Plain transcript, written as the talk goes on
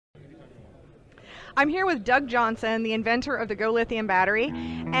I'm here with Doug Johnson, the inventor of the GO Lithium battery.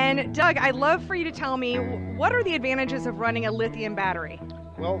 And Doug, I'd love for you to tell me, what are the advantages of running a lithium battery?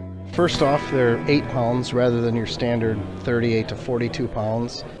 Well, first off, they're 8 pounds rather than your standard 38 to 42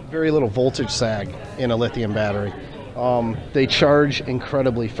 pounds. Very little voltage sag in a lithium battery. They charge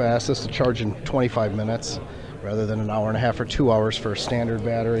incredibly fast. This will charge in 25 minutes rather than an hour and a half or 2 hours for a standard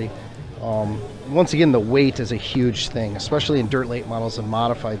battery. Once again, the weight is a huge thing, especially in dirt late models and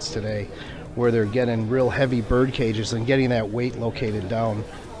modifieds today, where they're getting real heavy bird cages and getting that weight located down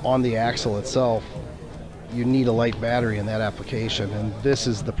on the axle itself. You need a light battery in that application, and this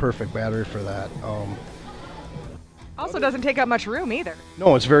is the perfect battery for that. Also doesn't take up much room either.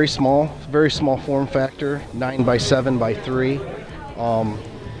 No, it's very small form factor, 9 by 7 by 3.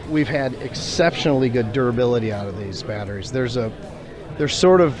 We've had exceptionally good durability out of these batteries. There's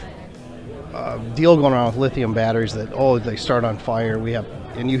sort of a deal going on with lithium batteries that, oh, they start on fire.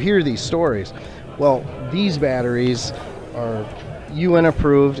 And you hear these stories. Well, these batteries are UN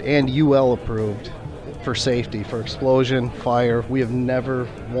approved and UL approved for safety, for explosion, fire. We have never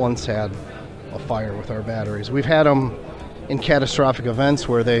once had a fire with our batteries. We've had them in catastrophic events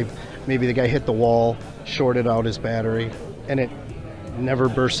where maybe the guy hit the wall, shorted out his battery, and it never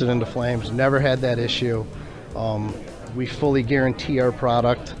bursted into flames. Never had that issue. We fully guarantee our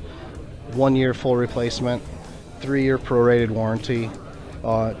product. 1 year full replacement, 3-year prorated warranty.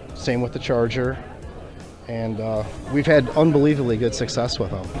 Same with the charger, and we've had unbelievably good success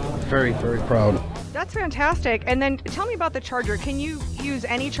with them. Very, very proud. That's fantastic. And then tell me about the charger. Can you use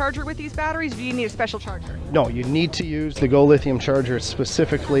any charger with these batteries? Do you need a special charger? No, you need to use the GO Lithium charger. It's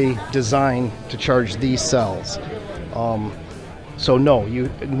specifically designed to charge these cells. So no,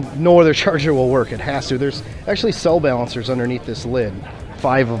 no other charger will work. It has to. There's actually cell balancers underneath this lid,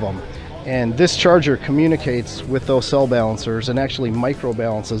 5 of them. And this charger communicates with those cell balancers and actually micro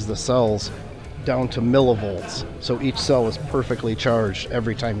balances the cells down to millivolts. So each cell is perfectly charged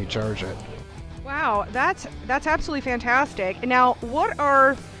every time you charge it. Wow, that's absolutely fantastic. Now, what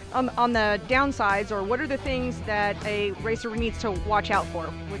are on the downsides, or what are the things that a racer needs to watch out for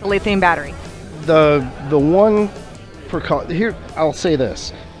with a lithium battery? The one here, I'll say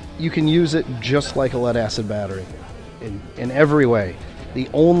this: you can use it just like a lead acid battery in every way. The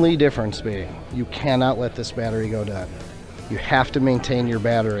only difference being, you cannot let this battery go dead. You have to maintain your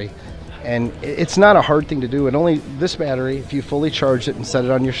battery, and it's not a hard thing to do. This battery, if you fully charge it and set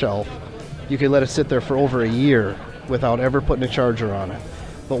it on your shelf, you can let it sit there for over a year without ever putting a charger on it.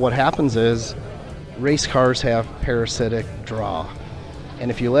 But what happens is, race cars have parasitic draw, and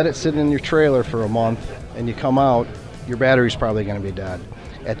if you let it sit in your trailer for a month and you come out, your battery's probably going to be dead.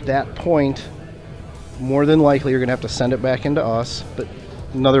 At that point, more than likely you're going to have to send it back into us. But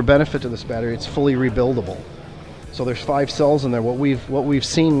another benefit to this battery, it's fully rebuildable. So there's 5 cells in there. What we've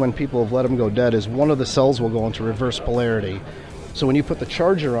seen when people have let them go dead is one of the cells will go into reverse polarity. So when you put the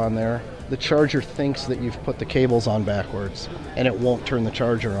charger on there, the charger thinks that you've put the cables on backwards, and it won't turn the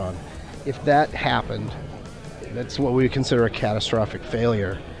charger on. If that happened, that's what we consider a catastrophic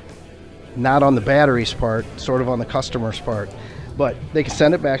failure. Not on the battery's part, sort of on the customer's part. But they can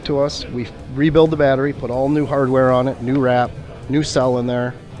send it back to us. We rebuild the battery, put all new hardware on it, new wrap, new cell in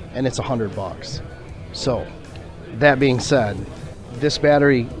there, and it's $100. So, that being said, this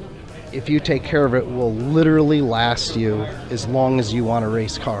battery, if you take care of it, will literally last you as long as you want to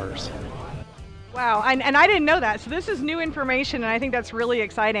race cars. Wow, and I didn't know that, so this is new information, and I think that's really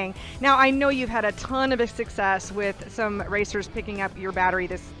exciting. Now, I know you've had a ton of success with some racers picking up your battery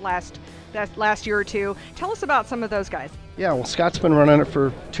this last year or two. Tell us about some of those guys. Yeah, well, Scott's been running it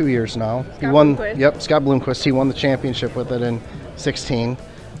for 2 years now. Scott He won. Bloomquist. Yep, Scott Bloomquist. He won the championship with it in 16.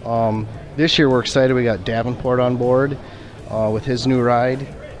 This year, we're excited. We got Davenport on board with his new ride.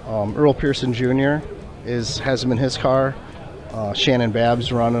 Earl Pearson Jr. has him in his car. Shannon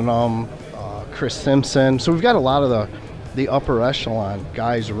Babb's running them. Chris Simpson. So we've got a lot of the upper echelon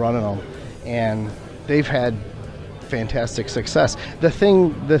guys running them, and they've had fantastic success. The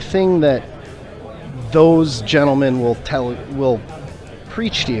thing that those gentlemen will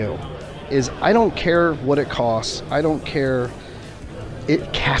preach to you is, I don't care what it costs. I don't care.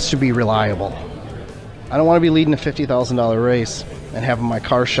 It has to be reliable. I don't want to be leading a $50,000 race and having my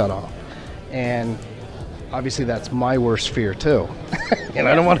car shut off. And obviously that's my worst fear too. And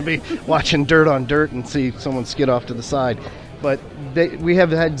I don't want to be watching dirt on dirt and see someone skid off to the side. But we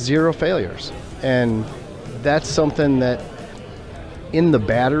have had 0 failures. And that's something that in the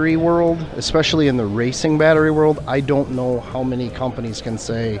battery world, especially in the racing battery world, I don't know how many companies can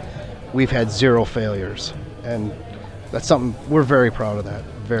say we've had 0 failures. And that's something we're very proud of that.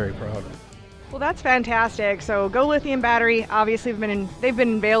 Very proud. Well, that's fantastic. So Go Lithium battery, obviously they've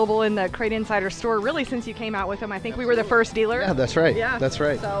been available in the Crate Insider store really since you came out with them. I think we were the first dealer. Yeah, that's right. Yeah, that's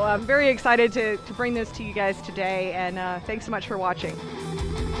right. So I'm very excited to bring this to you guys today, and thanks so much for watching.